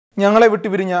ഞങ്ങളെ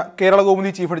വിട്ടുപിരിഞ്ഞ Kerala Kaumudi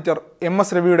chief editor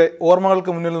എം.എസ്. രവിയുടെ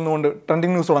ഓർമ്മകൾക്ക് മുന്നിൽ നിന്നുകൊണ്ട്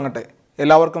ട്രെൻഡിംഗ് ന്യൂസ് തുടങ്ങട്ടെ.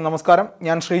 എല്ലാവർക്കും നമസ്കാരം.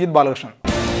 ഞാൻ ശ്രീജിത്ത് ബാലകൃഷ്ണൻ.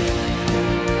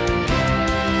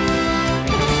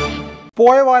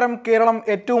 പോയ വാരം കേരളം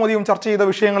ഏറ്റവും അധികം ചർച്ച ചെയ്ത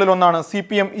വിഷയങ്ങളിലൊന്നാണ്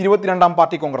CPI-M 22ാം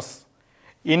പാർട്ടി കോൺഗ്രസ്.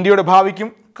 ഇന്ത്യയുടെ ഭാവിക്കും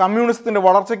കമ്മ്യൂണിസത്തിന്റെ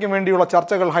വളർച്ചയ്ക്കും വേണ്ടിയുള്ള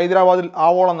ചർച്ചകൾ ഹൈദരാബാദിൽ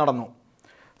ആവോളം നടന്നു.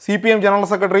 CPI-M ജനറൽ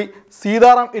സെക്രട്ടറി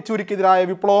സീതാറാം യെച്ചൂരിക്കെതിരായ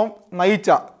വിപ്ലവം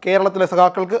നയിച്ച കേരളത്തിലെ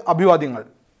സഖാക്കൾക്ക് അഭിവാദ്യങ്ങൾ.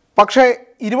 പക്ഷേ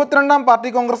 22ാം പാർട്ടി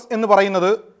കോൺഗ്രസ് എന്ന്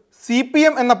പറയുന്നത്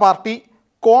CPI-M എന്ന പാർട്ടി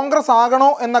കോൺഗ്രസ് ആകണോ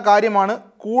എന്ന കാര്യമാണ്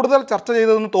കൂടുതൽ ചർച്ച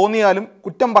ചെയ്തതെന്ന് തോന്നിയാലും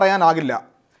കുറ്റം പറയാനാകില്ല.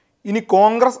 ഇനി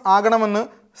കോൺഗ്രസ് ആകണമെന്ന്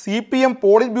CPI-M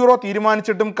പോളിറ്റ് ബ്യൂറോ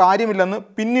തീരുമാനിച്ചിട്ടും കാര്യമില്ലെന്ന്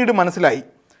പിന്നീട് മനസ്സിലായി.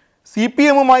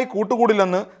 CPI-Mമായി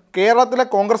കൂട്ടുകൂടില്ലെന്ന് കേരളത്തിലെ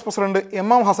കോൺഗ്രസ് പ്രസിഡന്റ്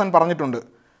MM ഹസൻ പറഞ്ഞിട്ടുണ്ട്.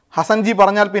 ഹസൻജി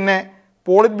പറഞ്ഞാൽ പിന്നെ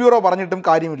പോളിറ്റ് ബ്യൂറോ പറഞ്ഞിട്ടും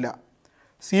കാര്യമില്ല.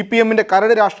 CPI-Mന്റെ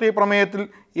കരട് രാഷ്ട്രീയ പ്രമേയത്തിൽ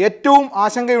ഏറ്റവും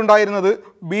ആശങ്കയുണ്ടായിരുന്നത്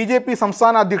BJP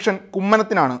സംസ്ഥാന അധ്യക്ഷൻ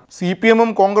കുമ്മനത്തിനാണ്. CPI-Mഉം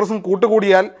കോൺഗ്രസും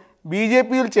കൂട്ടുകൂടിയാൽ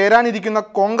BJPയിൽ ചേരാനിരിക്കുന്ന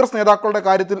കോൺഗ്രസ് നേതാക്കളുടെ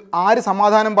കാര്യത്തിൽ ആര്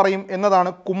സമാധാനം പറയും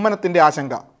എന്നതാണ് കുമ്മനത്തിന്റെ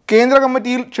ആശങ്ക. കേന്ദ്ര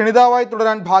കമ്മിറ്റിയിൽ ക്ഷണിതാവായി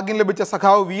തുടരാൻ ഭാഗ്യം ലഭിച്ച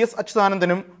സഖാവ് VS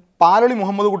അച്യുതാനന്ദനും പാലൊളി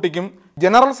മുഹമ്മദ് കുട്ടിക്കും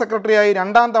ജനറൽ സെക്രട്ടറിയായി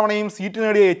 2ാം തവണയും സീറ്റ്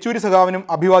നേടിയ യെച്ചൂരി സഖാവിനും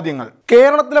അഭിവാദ്യങ്ങൾ.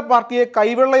 കേരളത്തിലെ പാർട്ടിയെ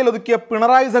കൈവെള്ളയിൽ ഒതുക്കിയ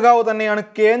പിണറായി സഖാവ് തന്നെയാണ്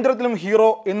കേന്ദ്രത്തിലും ഹീറോ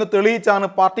എന്ന് തെളിയിച്ചാണ്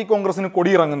പാർട്ടി കോൺഗ്രസിന്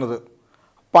കൊടിയിറങ്ങുന്നത്.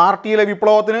 പാർട്ടിയിലെ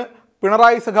വിപ്ലവത്തിന്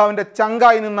പിണറായി സഖാവിന്റെ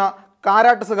ചങ്കായി നിന്ന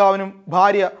കാരാട്ട് സഖാവിനും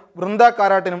ഭാര്യ വൃന്ദ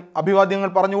കാരാട്ടിനും അഭിവാദ്യങ്ങൾ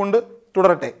പറഞ്ഞുകൊണ്ട്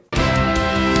തുടരട്ടെ.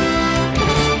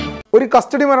 ഒരു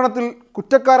കസ്റ്റഡി മരണത്തിൽ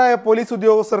കുറ്റക്കാരായ പോലീസ്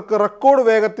ഉദ്യോഗസ്ഥർക്ക് റെക്കോർഡ്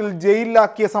വേഗത്തിൽ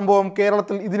ജയിലിലാക്കിയ സംഭവം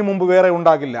കേരളത്തിൽ ഇതിനു മുമ്പ് വേറെ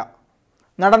ഉണ്ടാകില്ല.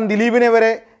 നടൻ ദിലീപിനെ വരെ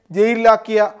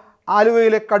ജയിലിലാക്കിയ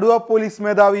ആലുവയിലെ കടുവ പോലീസ്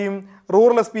മേധാവിയും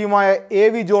റൂറൽ SP-യുമായ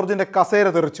AV ജോർജിന്റെ കസേര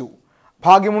തെറിച്ചു.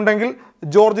 ഭാഗ്യമുണ്ടെങ്കിൽ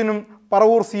ജോർജിനും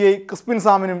പറവൂർ CI ക്രിസ്പിൻ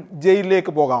സാമിനും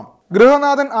ജയിലിലേക്ക് പോകാം.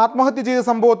 ഗൃഹനാഥൻ ആത്മഹത്യ ചെയ്ത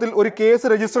സംഭവത്തിൽ ഒരു കേസ്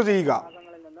രജിസ്റ്റർ ചെയ്യുക,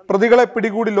 പ്രതികളെ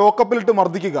പിടികൂടി ലോക്കപ്പിലിട്ട്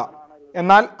മർദ്ദിക്കുക,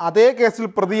 എന്നാൽ അതേ കേസിൽ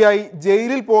പ്രതിയായി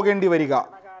ജയിലിൽ പോകേണ്ടി വരിക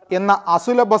എന്ന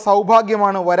അസുലഭ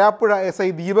സൗഭാഗ്യമാണ് വരാപ്പുഴ SI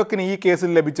ദീപക്കിന് ഈ കേസിൽ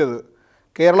ലഭിച്ചത്.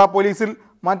 കേരള പോലീസിൽ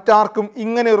മറ്റാർക്കും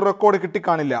ഇങ്ങനെ ഒരു റെക്കോർഡ്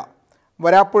കിട്ടിക്കാണില്ല.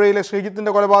 വരാപ്പുഴയിലെ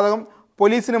ശ്രീജിത്തിന്റെ കൊലപാതകം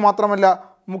പോലീസിന് മാത്രമല്ല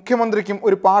മുഖ്യമന്ത്രിക്കും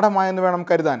ഒരു പാഠമായെന്ന് വേണം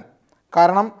കരുതാൻ.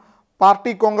 കാരണം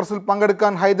പാർട്ടി കോൺഗ്രസിൽ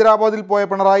പങ്കെടുക്കാൻ ഹൈദരാബാദിൽ പോയ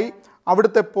പിണറായി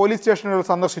അവിടുത്തെ പോലീസ് സ്റ്റേഷനുകൾ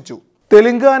സന്ദർശിച്ചു.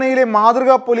 തെലങ്കാനയിലെ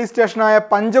മാതൃകാ പോലീസ് സ്റ്റേഷനായ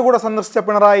പഞ്ചകുട സന്ദർശിച്ച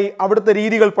പിണറായി അവിടുത്തെ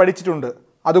രീതികൾ പഠിച്ചിട്ടുണ്ട്.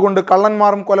 അതുകൊണ്ട്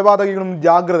കള്ളന്മാരും കൊലപാതകികളും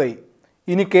ജാഗ്രതയായി.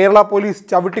 ഇനി കേരള പോലീസ്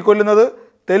ചവിട്ടിക്കൊല്ലുന്നത്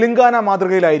തെലങ്കാന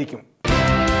മാതൃകയിലായിരിക്കും.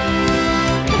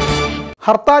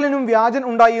 ഹർത്താലിനും വ്യാജൻ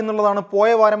ഉണ്ടായി എന്നുള്ളതാണ് പോയ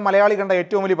വാരം മലയാളി കണ്ട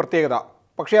ഏറ്റവും വലിയ പ്രത്യേകത.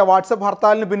 പക്ഷേ ആ വാട്സപ്പ്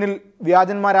ഹർത്താലിന് പിന്നിൽ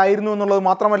വ്യാജന്മാരായിരുന്നു എന്നുള്ളത്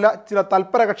മാത്രമല്ല, ചില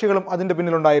തൽപര കക്ഷികളും അതിൻ്റെ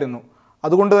പിന്നിലുണ്ടായിരുന്നു.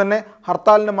 അതുകൊണ്ട് തന്നെ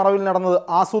ഹർത്താലിൻ്റെ മറവിൽ നടന്നത്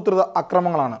ആസൂത്രിത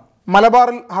അക്രമങ്ങളാണ്.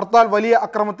 മലബാറിൽ ഹർത്താൽ വലിയ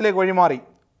അക്രമത്തിലേക്ക് വഴിമാറി.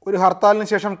 ഒരു ഹർത്താലിന്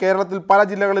ശേഷം കേരളത്തിൽ പല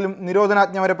ജില്ലകളിലും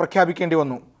നിരോധനാജ്ഞ വരെ പ്രഖ്യാപിക്കേണ്ടി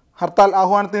വന്നു. ഹർത്താൽ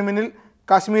ആഹ്വാനത്തിന് പിന്നിൽ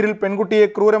കാശ്മീരിൽ പെൺകുട്ടിയെ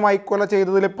ക്രൂരമായി കൊല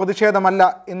ചെയ്തതിലെ പ്രതിഷേധമല്ല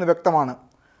എന്ന് വ്യക്തമാണ്.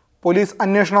 പോലീസ്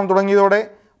അന്വേഷണം തുടങ്ങിയതോടെ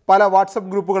പല വാട്സപ്പ്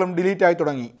ഗ്രൂപ്പുകളും ഡിലീറ്റ് ആയി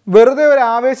തുടങ്ങി. വെറുതെ ഒരു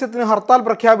ആവേശത്തിന് ഹർത്താൽ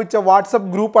പ്രഖ്യാപിച്ച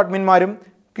വാട്സപ്പ് ഗ്രൂപ്പ് അഡ്മിന്മാരും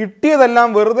കിട്ടിയതെല്ലാം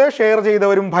വെറുതെ ഷെയർ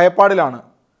ചെയ്തവരും ഭയപ്പാടിലാണ്.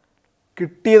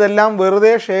 കിട്ടിയതെല്ലാം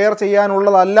വെറുതെ ഷെയർ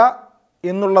ചെയ്യാനുള്ളതല്ല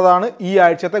എന്നുള്ളതാണ് ഈ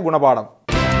ആഴ്ചത്തെ ഗുണപാഠം.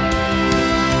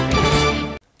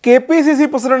 KPCC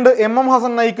പ്രസിഡന്റ് MM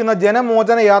ഹസൻ നയിക്കുന്ന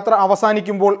ജനമോചന യാത്ര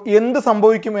അവസാനിക്കുമ്പോൾ എന്ത്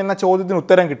സംഭവിക്കും എന്ന ചോദ്യത്തിന്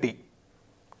ഉത്തരം കിട്ടി.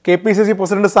 KPCC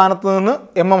പ്രസിഡന്റ് സ്ഥാനത്ത് നിന്ന്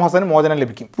MM ഹസന് മോചനം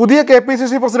ലഭിക്കും. പുതിയ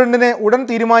KPCC പ്രസിഡന്റിനെ ഉടൻ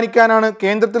തീരുമാനിക്കാനാണ്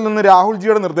കേന്ദ്രത്തിൽ നിന്ന്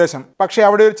രാഹുൽജിയുടെ നിർദ്ദേശം. പക്ഷേ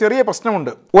അവിടെ ഒരു ചെറിയ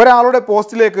പ്രശ്നമുണ്ട്. ഒരാളുടെ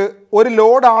പോസ്റ്റിലേക്ക് ഒരു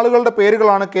ലോഡ് ആളുകളുടെ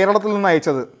പേരുകളാണ് കേരളത്തിൽ നിന്ന്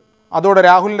അയച്ചത്. അതോടെ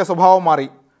രാഹുലിന്റെ സ്വഭാവം മാറി.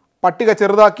 പട്ടിക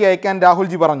ചെറുതാക്കി അയക്കാൻ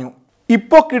രാഹുൽജി പറഞ്ഞു.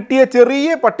 ഇപ്പോൾ കിട്ടിയ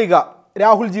ചെറിയ പട്ടിക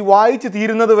രാഹുൽജി വായിച്ച്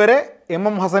തീരുന്നത് വരെ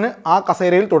MM ഹസന് ആ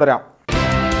കസേരയിൽ തുടരാം.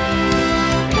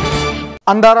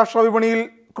 അന്താരാഷ്ട്ര വിപണിയിൽ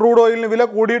ക്രൂഡ് ഓയിലിന് വില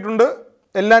കൂടിയിട്ടുണ്ട്.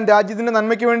 എല്ലാം രാജ്യത്തിൻ്റെ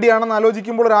നന്മയ്ക്ക് വേണ്ടിയാണെന്ന്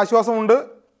ആലോചിക്കുമ്പോൾ ഒരു ആശ്വാസമുണ്ട്.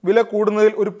 വില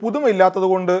കൂടുന്നതിൽ ഒരു പുതുമയില്ലാത്തത്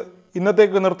കൊണ്ട്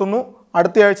ഇന്നത്തേക്ക് നിർത്തുന്നു.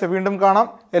 അടുത്തയാഴ്ച വീണ്ടും കാണാം.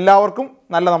 എല്ലാവർക്കും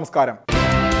നല്ല നമസ്കാരം.